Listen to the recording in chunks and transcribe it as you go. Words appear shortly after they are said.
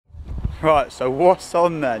Right, so what's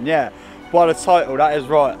on then? Yeah, by the title, that is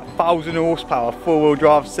right, 1,000 horsepower, 4-wheel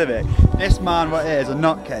drive Civic. This man right here is a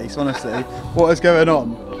nutcase, honestly. What is going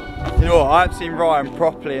on? You know what, I haven't seen Ryan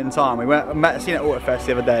properly in time. We seen it at Autofest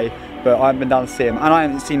the other day, but I haven't been down to see him. And I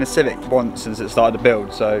haven't seen a Civic once since it started to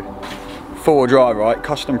build, so 4-wheel drive, right?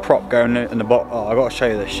 Custom prop going in the bottom. Oh, I gotta show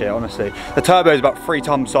you this shit, honestly. The turbo is about 3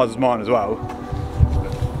 times the size as mine as well.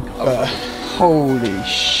 Holy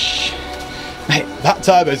shit. Mate, that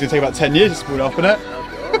turbo is gonna take about 10 years to spool up, innit?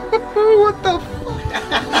 What the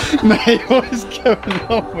fuck? Mate, what is going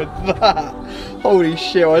on with that? Holy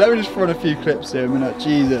shit, well, let me just run a few clips here a minute,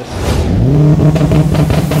 Jesus.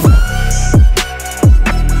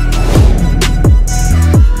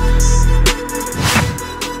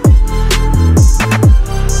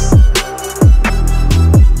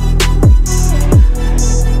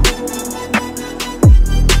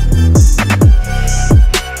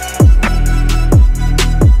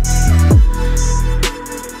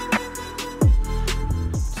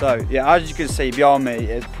 So yeah, as you can see behind me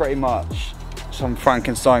is pretty much some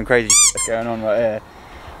Frankenstein crazy shit going on right here.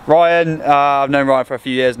 Ryan, I've known Ryan for a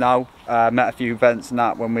few years now. Met a few events and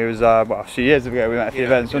that when we was, well, a few years ago we met a few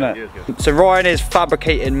events, wasn't it? So Ryan is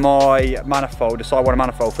fabricating my manifold, the side one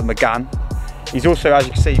manifold for the McGann. He's also, as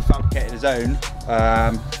you can see, fabricated his own.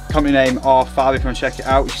 Company name ARP Fab, if you want to check it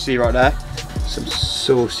out, you can see right there. Some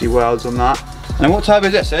saucy welds on that. And then what turbo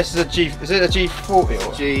is this? So this is a G, is it a G40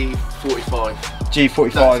 or? G45.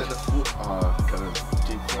 G45. No,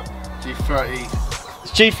 G30.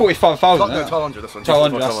 It's G45,000. 1200, this one.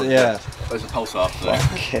 1200, that's it, yeah. There's a Pulsar.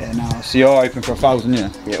 Okay, now, so you're open for 1,000, yeah?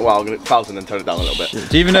 Yeah, well, I'm going to 1,000 and turn it down a little bit. Shit.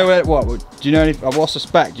 Do you even know where, what, do you know any, what's the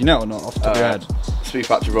spec, do you know or not, off the top of your head?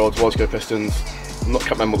 Speedfactory Rods, Wiseco Pistons, I'm not,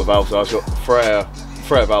 can't remember what the valves are. I've got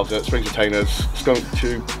Ferrea Valves in it, Springs Retainers,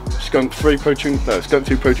 Skunk 3 Pro Tune, no, Skunk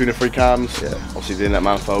 2 Pro Tuner 3 cams, yeah. Obviously the inlet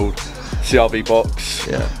manifold, CRV box,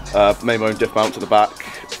 yeah. Made my own diff mount to the back.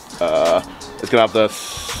 It's going to have the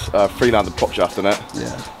Freelander prop shaft in it.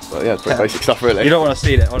 Yeah. But yeah, it's pretty basic stuff really. You don't want to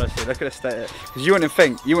see it, honestly. Look at the state. Because you wouldn't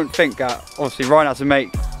think that obviously Ryan had to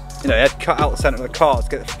make, you know, he had to cut out the centre of the car to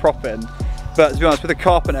get the prop in. But to be honest, with the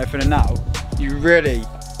carpet and everything now, you really,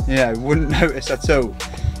 you know, wouldn't notice at all.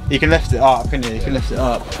 You can lift it up, can you? You can lift it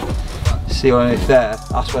up. See underneath there,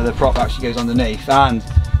 that's where the prop actually goes underneath. And,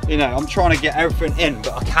 you know, I'm trying to get everything in,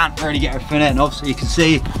 but I can't really get everything in. Obviously you can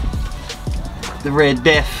see the rear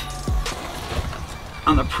diff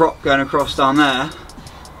and the prop going across down there.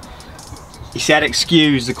 He said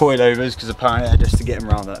excuse the coilovers because apparently they're just to get him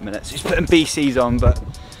around at that minute. So he's putting BCs on, but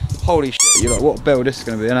holy shit, you're like, what build this is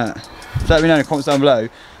going to be, innit? So let me know in the comments down below.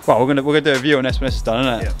 Well, we're gonna do a review on this when this is done,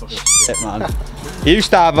 innit? Yeah, shit, man. He used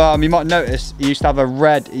to have, you might notice, he used to have a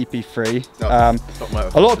red EP3.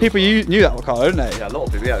 A lot of people knew that car, didn't they? Yeah, a lot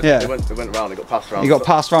of people, yeah. They went around, it got passed around. He got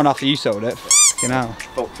passed around after you sold it. Fucking hell.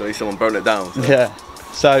 Hopefully someone burned it down. So. Yeah.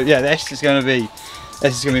 So yeah, this is gonna be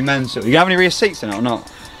mental. You have any rear seats in it or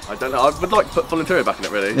not? I don't know. I would like to put full interior back in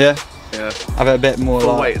it, really. Yeah. Yeah. Have it a bit more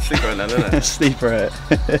full like... weight, sleeper in then, isn't it? Sleeper it.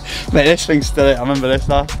 Mate, this thing's still it. I remember this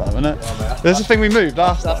last time, isn't it? Yeah, this is the thing we moved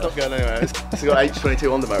last time. That's not going anywhere. It's got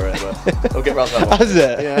H22 on the motor in it, but I'll get round to that one. Has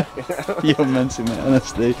it? Yeah. You're mental, mate,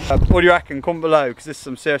 honestly. What do you reckon? Comment below, because this is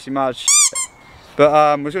some seriously mad shit.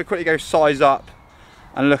 But we're just going to quickly go size up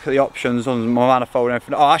and look at the options on my manifold and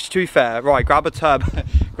everything. Oh, actually, to be fair, right, grab a turbo,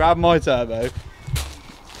 grab my turbo.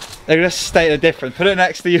 They're going to state the difference. Put it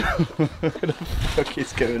next to you. What the fuck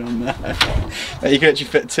is going on there? You can actually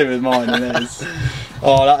fit 2 in mine and theirs.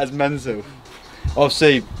 Oh, that is mental.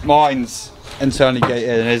 Obviously, mine's internally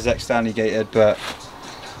gated and his externally gated, but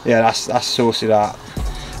yeah, that's saucy, that.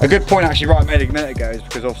 A good point actually Ryan made a minute ago is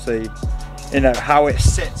because obviously, you know, how it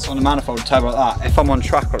sits on the manifold turbo like that. If I'm on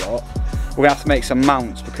track a lot, we're gonna have to make some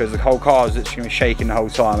mounts because the whole car is literally gonna be shaking the whole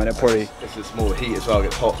time, and it probably. This is more heat as well. It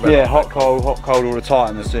gets hot. Yeah, hot, cold all the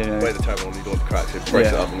time. As you know. Way the turbo on, you don't want to crack it. Brace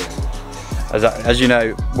it up. And as you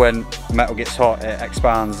know, when metal gets hot, it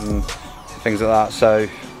expands and things like that. So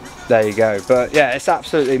there you go. But yeah, it's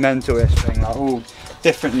absolutely mental, this thing. Like all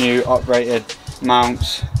different new uprated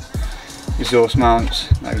mounts, exhaust mounts,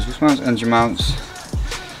 engine mounts,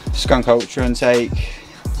 Skunk Ultra intake.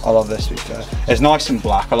 I love this, to be fair. It's nice and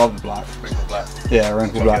black. I love the black. Wrinkled black. Yeah,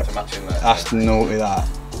 wrinkled black. That's naughty, that.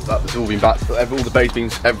 That's all been back. All the base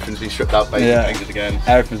beams, everything's been stripped out, painted again.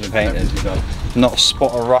 Everything's been painted. Not a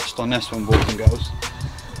spot of rust on this one, boys and girls.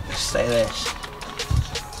 Let's say this.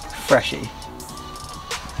 Freshy.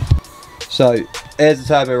 So, here's the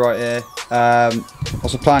turbo right here.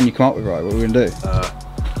 What's the plan you come up with, right? What are we going to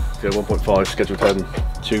do? Go 1.5, schedule 10,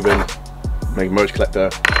 tube in, make a merge collector.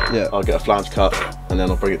 Yeah. I'll get a flange cut and then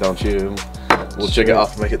I'll bring it down to you. We'll jig it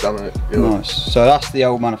up and make it done. Nice. So that's the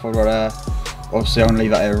old manifold rod there. Obviously I'm going to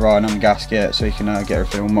leave that here right on the gasket so you can get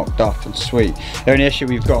everything all mocked up and sweet. The only issue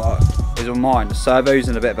we've got is on mine, the servo's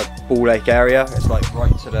in a bit of a ball ache area. It's like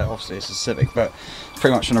right to the, obviously it's a Civic, but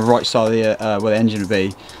pretty much on the right side of the, where the engine would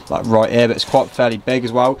be, like right here, but it's quite fairly big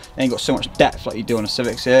as well. It ain't got so much depth like you do on the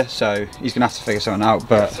Civics here, so he's going to have to figure something out.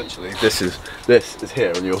 But yeah, essentially this is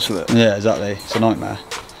here on yours, isn't it? Yeah, exactly. It's a nightmare.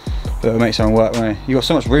 But it'll make something work, won't it? You've got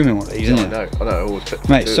so much room in one of these, isn't it? I know. Always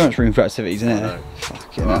mate, so much room for activities, isn't it?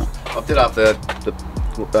 Fucking hell. I did have the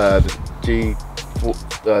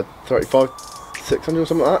G45 600 or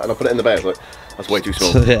something like that, and I put it in the bay. I was like, that's way too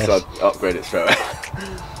small, yeah. So I upgraded it straight away.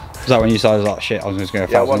 Was that when you decided like shit? I was just going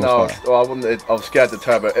to go. Yeah, I was scared the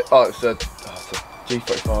turbo. It's a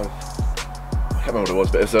G45. I can't remember what it was,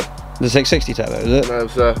 but it's a. The 660 turbo, is it? No,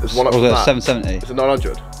 it's one up from that. 770. It's a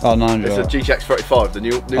 900. Oh, 900. It's a GX45, the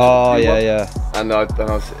new oh, new yeah, one. yeah. And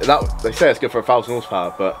they say it's good for 1,000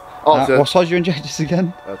 horsepower, but what size are your injectors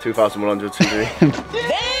again? 2,100 cc.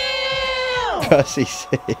 Per cc.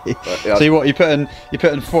 Yeah, so you put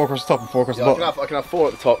in 4 across the top and 4 across the bottom. I can have 4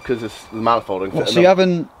 at the top because it's the manifolding. What, so you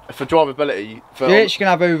haven't? For drivability, you're actually gonna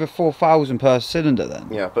have over 4,000 per cylinder then.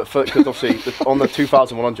 Yeah, but because obviously on the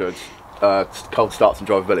 2,100s. Cold starts and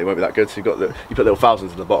drivability won't be that good, so you put little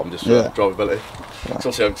thousands at the bottom just for drivability. Right. So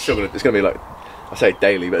obviously it's gonna be like, I say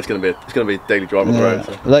daily, but it's gonna be daily drive on the road.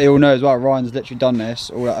 So. Let you all know as well, Ryan's literally done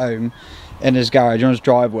this all at home in his garage on his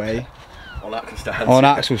driveway. On axle stands. On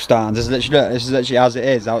axle stands. This is literally as it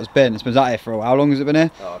is, how it's been. It's been sat here for a while. How long has it been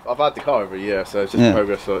here? I've had the car over a year, so it's just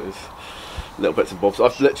progress. So it's little bits and bobs.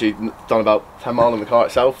 I've literally done about 10 miles in the car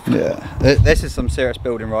itself. Yeah, this is some serious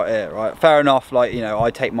building right here, right? Fair enough, like, you know,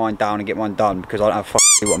 I take mine down and get mine done because I don't have a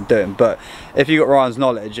clue what I'm doing. But if you've got Ryan's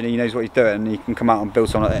knowledge and he knows what he's doing and he can come out and build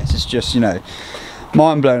something like this, it's just, you know,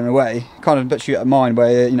 mind blowing away. Kind of puts you at a mind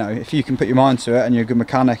where, you know, if you can put your mind to it and you're a good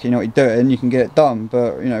mechanic and you know what you're doing, you can get it done.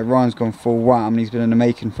 But, you know, Ryan's gone full wham and he's been in the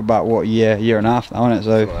making for about, what, a year and a half now, isn't it?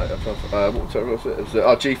 So what was it? It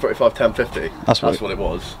was G45 1050. That's what it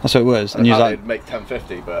was. That's what it was. And you like make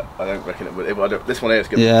 1050, but I don't reckon it would. This one here is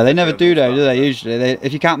good. Yeah, they never do though, do they? Usually,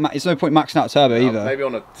 if you can't, it's no point maxing out turbo either. Maybe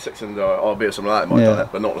on a 6-cylinder RB or something like that, it might have done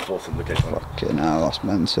it, but not on a 4-cylinder case. Fucking hell, that's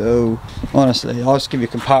mental. Honestly, I'll just give you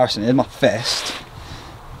a comparison. Here's my fist.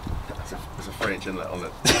 There's a 3-inch inlet on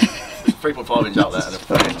it. There's a 3.5 inch out there and a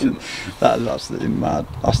 3-inch inlet. That is absolutely mad.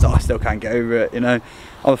 I still can't get over it, you know.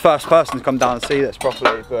 I'm the first person to come down and see this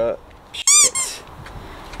properly, but shit.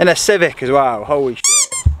 In a Civic as well, holy shit.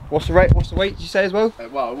 What's the weight did you say as well?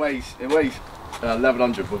 Well, it weighs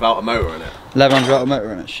 1100 without a motor in it. 1100 without a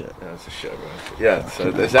motor in it, shit. Yeah, it's a shit. Yeah, so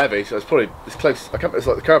it's heavy, so it's close. It's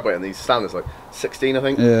like the curb weight on these standards, like 16, I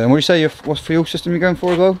think. Yeah, and what do you say? What's fuel system you're going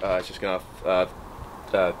for as well? It's just gonna have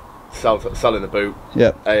cell in the boot.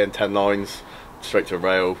 Yeah. AN10 lines straight to a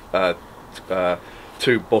rail.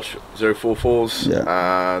 2 Bosh 044s.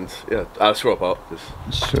 Yeah. And a swirl pot.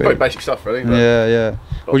 It's pretty basic stuff, really. Yeah.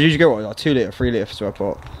 Would you go what, like 2 litre, 3 litre for swirl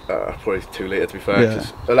pot? Probably 2 litre to be fair. Yeah.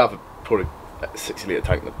 They'll have probably a 60 litre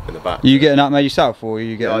tank in the back. Are you getting that made yourself, or are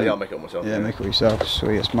you getting? Yeah, I'll make it myself. Yeah, make it yourself.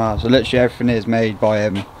 Sweet, it's mad. So literally everything is made by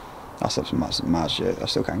him. That's some mad shit. I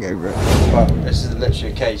still can't get over it. Well, this is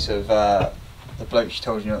literally a case of the bloke she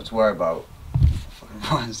told you not to worry about. Fucking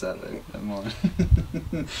reminds that, Luke. Never mind.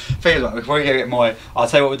 Thing like, before we go get my, I'll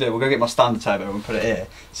tell you what we'll do. We'll go get my standard turbo and put it here,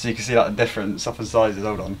 so you can see like the difference up in sizes.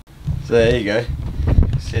 Hold on. So there you go.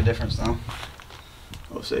 See a difference now.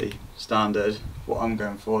 Obviously standard. What I'm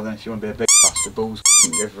going for. Then if you want to be a big bastard balls,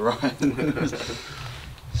 go for Ryan.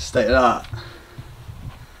 State of that.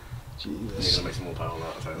 Jesus. You're gonna make some more power on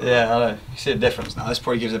that. Yeah, I know. You see the difference now. This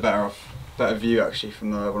probably gives a better view actually from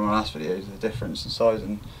one of my last videos. The difference in size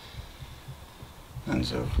and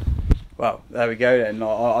so. Well, there we go then.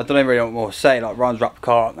 I don't really know what more to say. Like Ryan's wrapped the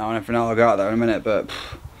car up now and everything. I'll go out there in a minute, but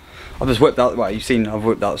I've just whipped out. Well, you've seen I've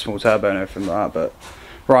whipped out the small turbo and everything like that. But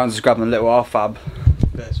Ryan's just grabbing a little R-fab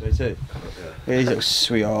this way too. Yeah, these little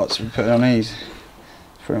sweethearts we put it on these.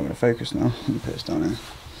 Probably not going to focus now. Let me put this down here.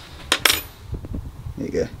 There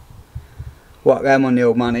you go. Whack them on the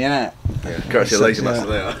old money, innit? Yeah, courtesy of lazy master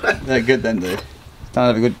they are. They're good then, dude.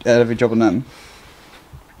 Don't have a job on them.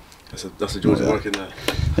 That's a joy of working there.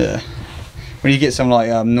 Yeah. When you get some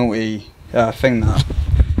like naughty thing that.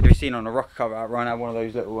 Have you seen on a rocker cover? Ryan had one of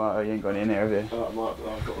those little. You ain't got any in there, have you? Oh, I've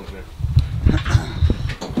got one here.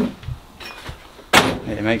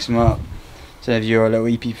 Yeah, it makes them up. So if you're a little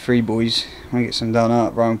EP3 boys, want to get some done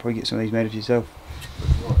up, Ryan will probably get some of these made of yourself.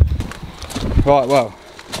 Right, well,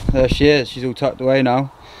 there she is. She's all tucked away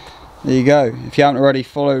now. There you go. If you haven't already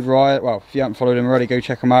followed Ryan, well, if you haven't followed him already, go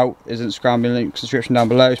check him out. His Instagram link in the description down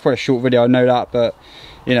below. It's probably a short video, I know that, but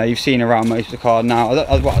you know, you've seen around most of the car now.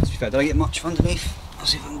 Well, to be fair, don't get much underneath. I'll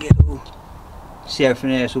see if I can get it all. See everything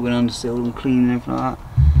here, it's all been undersealed and clean and everything like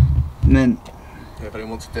that. Mint. Yeah, if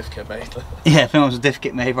anyone wants a diff kit made. Yeah, if anyone wants a diff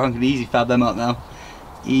kit made, I can easy fab them up now.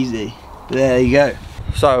 Easy. But there you go.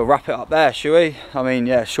 So wrap it up there, shall we? I mean,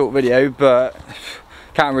 yeah, short video, but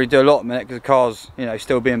can't really do a lot in a minute because the car's, you know,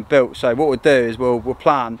 still being built. So what we'll do is we'll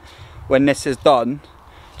plan when this is done.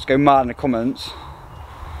 Just go mad in the comments,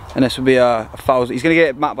 and this will be a 1,000. He's gonna get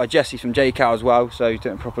it mapped by Jesse from JCal as well, so he's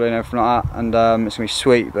doing it properly and everything like that. And it's gonna be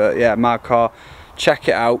sweet. But yeah, mad car. Check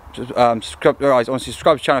it out. Subscribe, guys. Honestly,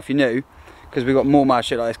 subscribe to the channel if you're new, because we've got more mad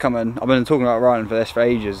shit like this coming. I've been talking about Ryan for this for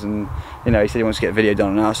ages, and you know, he said he wants to get a video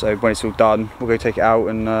done now. So when it's all done, we'll go take it out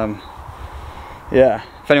and yeah.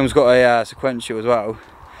 If anyone's got a sequential as well,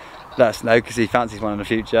 let us know, because he fancies one in the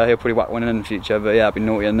future. He'll probably whack one in the future, but yeah, I'd be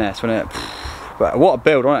naughty on this, wouldn't it? But what a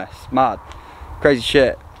build, honest, mad, crazy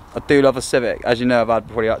shit. I do love a Civic. As you know, I've had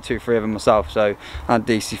probably like 2 or 3 of them myself. So I had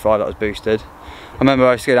DC5 that was boosted. I remember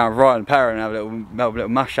I used to go down Ryan and Perrin and have a little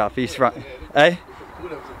mash up. He used to run, eh?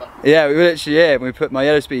 Yeah, we were literally here when we put my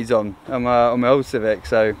yellow speeds on my old Civic.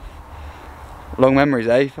 So long memories,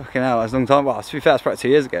 eh? Fucking hell, that's a long time. Well, to be fair, that's probably 2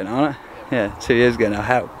 years ago now, isn't it? Yeah, 2 years ago now,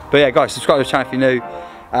 hell. But yeah, guys, subscribe to the channel if you're new.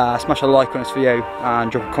 Smash a like on this video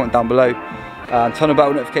and drop a comment down below. Turn on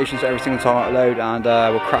bell notifications for every single time I upload, and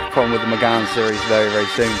we'll crack on with the Magan series very, very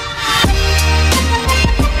soon.